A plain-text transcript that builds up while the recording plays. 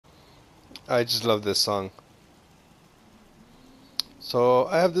I just love this song. So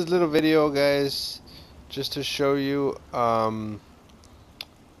I have this little video, guys, just to show you that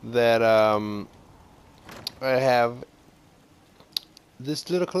I have this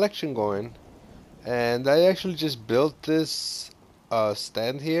little collection going, and I actually just built this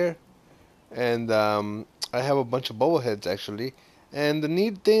stand here, and I have a bunch of bobbleheads actually. And the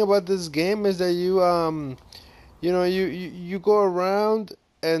neat thing about this game is that you go around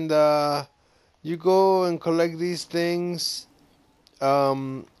and you go and collect these things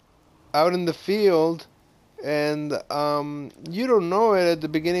um, out in the field, and you don't know it at the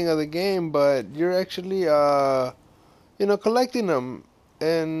beginning of the game, but you're actually collecting them.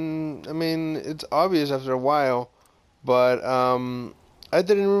 And I mean, it's obvious after a while, but I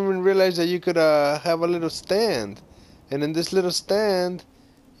didn't even realize that you could have a little stand. And in this little stand,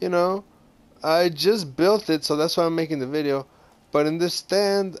 you know, I just built it, so that's why I'm making the video. But in this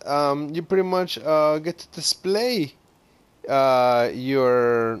stand, you pretty much get to display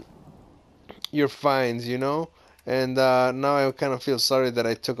your finds, And now I kind of feel sorry that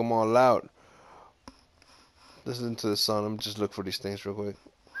I took them all out. Listen to the song. I'm just look for these things real quick.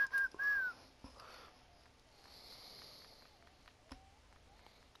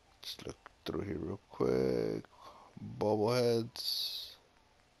 Just look through here real quick. Bobbleheads.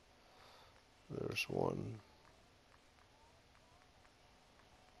 There's one.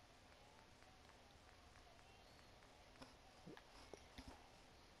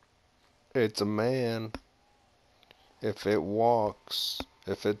 It's a man. If it walks,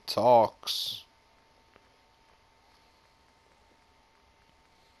 if it talks.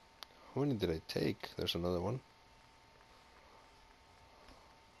 How many did I take? There's another one.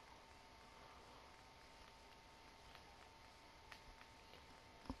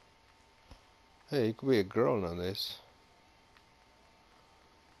 Hey, it could be a girl nowadays.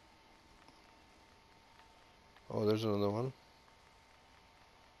 Oh, there's another one.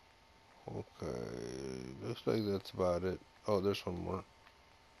 Okay, looks like that's about it. Oh, there's one more.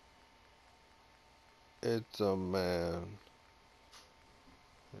 It's a man.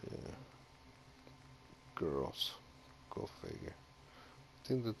 Yeah. Girls. Go figure. I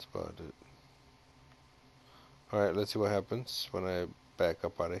think that's about it. Alright, let's see what happens when I back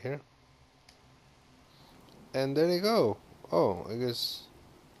up out of here. And there you go. Oh, I guess.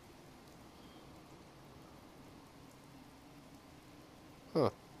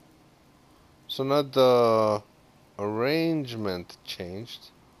 Huh. So not the arrangement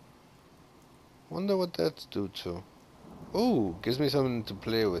changed. Wonder what that's due to. Ooh, gives me something to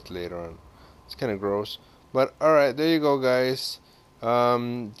play with later on. It's kind of gross. But alright, there you go, guys.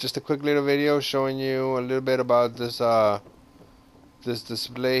 Just a quick little video showing you a little bit about this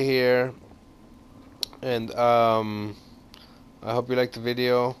display here. And I hope you liked the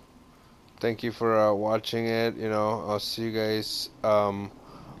video. Thank you for watching it. I'll see you guys on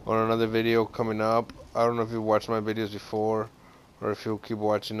another video coming up. I don't know if you watched my videos before or if you'll keep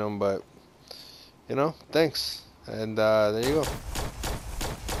watching them, but thanks. And there you go.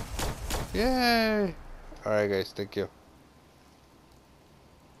 Yay! Alright, guys, thank you.